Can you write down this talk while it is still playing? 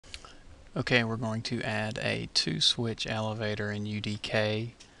Okay, we're going to add a 2-switch elevator in UDK.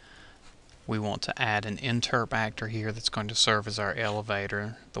 We want to add an interp actor here that's going to serve as our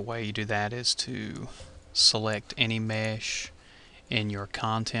elevator. The way you do that is to select any mesh in your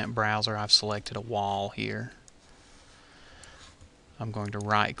content browser. I've selected a wall here. I'm going to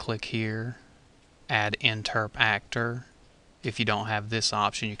right click here, add interp actor. If you don't have this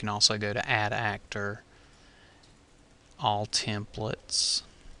option, you can also go to add actor, all templates,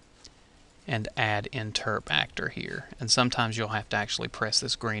 and add interp actor here. And sometimes you'll have to actually press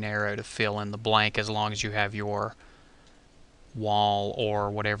this green arrow to fill in the blank. As long as you have your wall or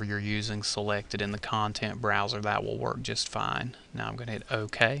whatever you're using selected in the content browser, that will work just fine. Now I'm going to hit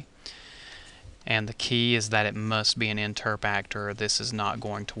OK. And the key is that it must be an interp actor or this is not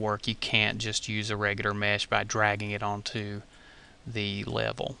going to work. You can't just use a regular mesh by dragging it onto the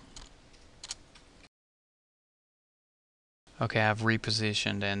level. Okay, I've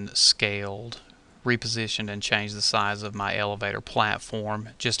repositioned and changed the size of my elevator platform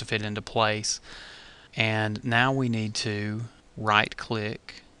just to fit into place. And now we need to right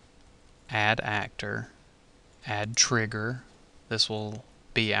click, add actor, add trigger. This will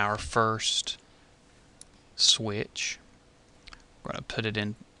be our first switch. We're going to put it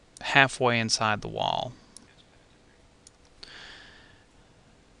in halfway inside the wall.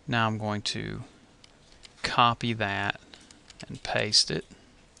 Now I'm going to copy that and paste it,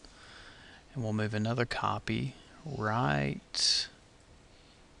 and we'll move another copy right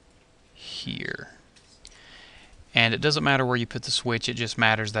here. And it doesn't matter where you put the switch, it just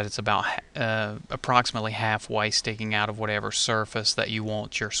matters that it's about approximately halfway sticking out of whatever surface that you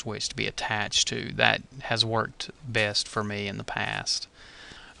want your switch to be attached to. That has worked best for me in the past.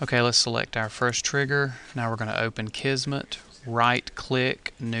 Okay, let's select our first trigger. Now we're going to open Kismet, right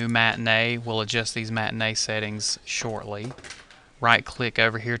click, new Matinee. We'll adjust these Matinee settings shortly. Right click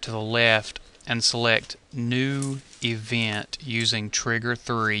over here to the left and select new event using trigger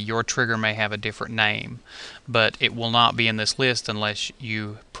 3. Your trigger may have a different name, but it will not be in this list unless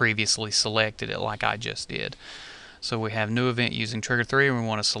you previously selected it like I just did. So we have new event using trigger 3 and we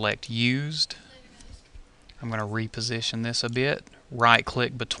want to select used. I'm going to reposition this a bit. Right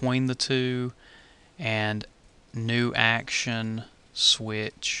click between the two and new action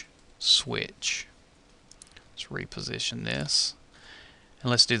switch. Let's reposition this. And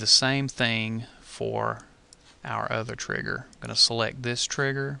let's do the same thing for our other trigger. I'm going to select this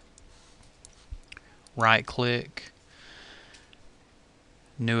trigger, right click,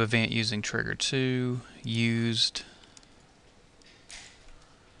 new event using trigger 2, used,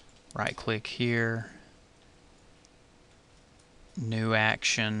 right click here, new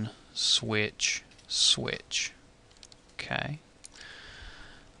action, switch. Okay.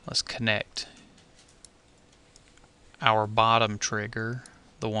 Let's connect our bottom trigger,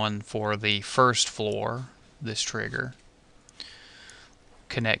 the one for the first floor, this trigger.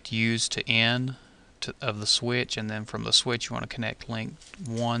 Connect use to N of the switch, and then from the switch you want to connect link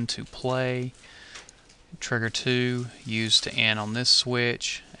 1 to play, trigger 2, use to N on this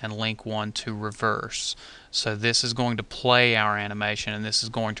switch, and link 1 to reverse. So this is going to play our animation and this is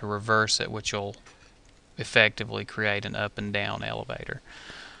going to reverse it, which will effectively create an up and down elevator.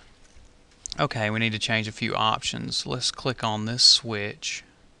 Okay, we need to change a few options. Let's click on this switch,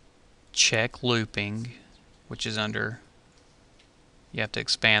 check looping, which is under, you have to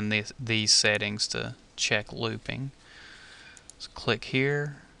expand these settings to check looping. Let's click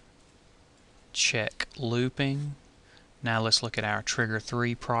here, check looping. Now let's look at our trigger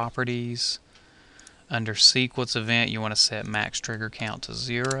 3 properties. Under sequence event, you want to set max trigger count to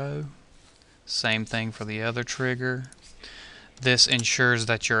 0. Same thing for the other trigger. This ensures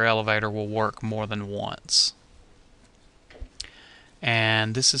that your elevator will work more than once.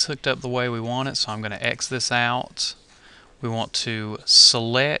 And this is hooked up the way we want it, so I'm going to X this out. We want to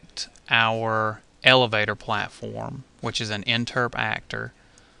select our elevator platform, which is an interp actor.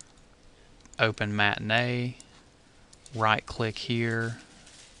 Open Matinee, right click here,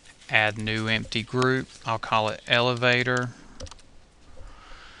 add new empty group. I'll call it elevator.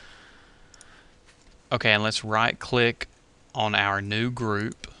 Okay, and let's right click on our new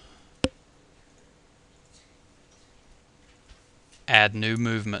group, add new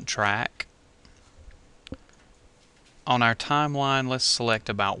movement track. On our timeline, let's select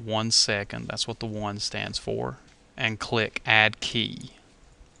about 1 second, that's what the 1 stands for, and click add key.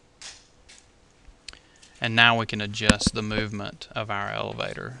 And now we can adjust the movement of our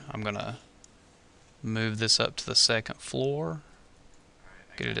elevator. I'm going to move this up to the 2nd floor,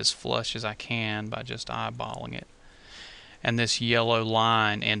 get it as flush as I can by just eyeballing it. And this yellow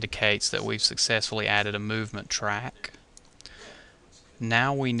line indicates that we've successfully added a movement track.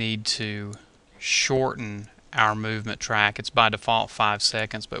 Now we need to shorten our movement track. It's by default 5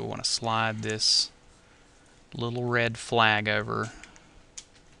 seconds, but we want to slide this little red flag over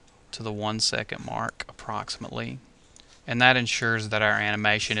to the 1 second mark approximately, and that ensures that our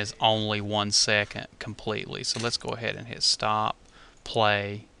animation is only 1 second completely. So let's go ahead and hit stop,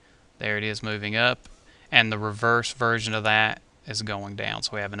 play. There it is moving up, and the reverse version of that is going down,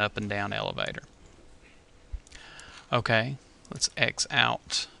 so we have an up and down elevator. Okay, let's X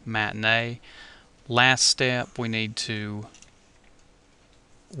out Matinee. Last step, we need to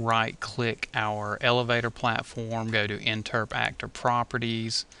right click our elevator platform, go to Interp Actor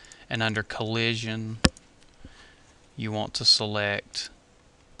Properties, and under Collision you want to select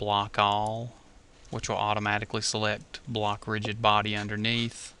Block All, which will automatically select Block Rigid Body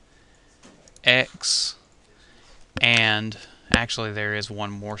underneath, X, and actually there is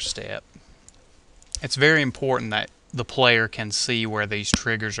one more step. It's very important that the player can see where these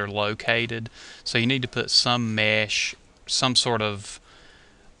triggers are located, so you need to put some mesh, some sort of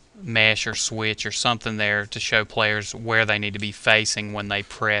mesh or switch or something there to show players where they need to be facing when they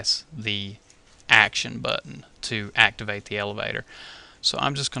press the action button to activate the elevator. So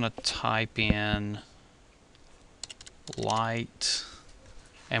I'm just going to type in light,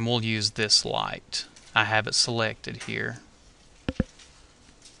 and we'll use this light. I have it selected here.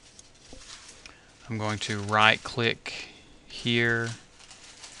 I'm going to right click here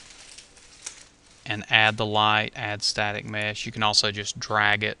and add the light, add static mesh. You can also just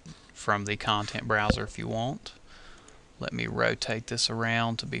drag it from the content browser if you want. Let me rotate this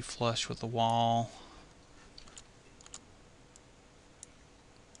around to be flush with the wall.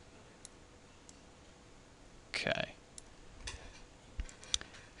 Okay.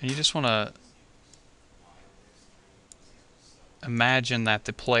 And you just want to imagine that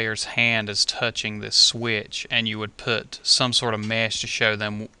the player's hand is touching this switch, and you would put some sort of mesh to show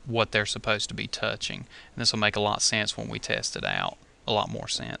them what they're supposed to be touching. And this will make a lot of sense when we test it out. A lot more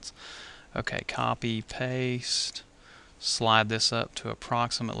sense. Okay, copy, paste, slide this up to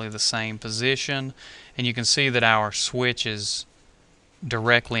approximately the same position, and you can see that our switch is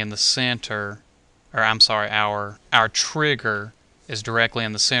directly in the center, or I'm sorry, our trigger is directly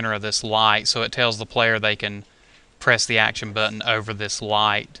in the center of this light, so it tells the player they can press the action button over this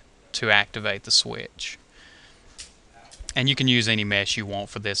light to activate the switch. And you can use any mesh you want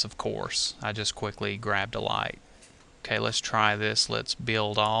for this, of course. I just quickly grabbed a light. Okay, let's try this. Let's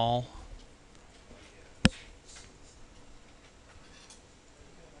build all.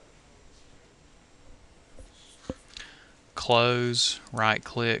 Close, right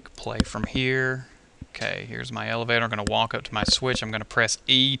click, play from here. Okay, here's my elevator. I'm going to walk up to my switch. I'm going to press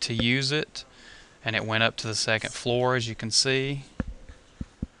E to use it, and it went up to the second floor, as you can see.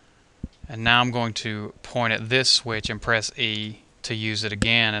 And now I'm going to point at this switch and press E to use it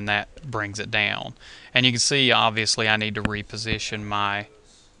again, and that brings it down. And you can see, obviously, I need to reposition my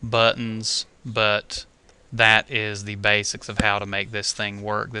buttons, but that is the basics of how to make this thing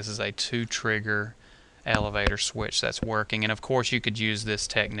work. This is a 2-trigger elevator switch that's working, and of course you could use this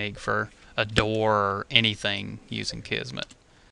technique for a door or anything using Kismet.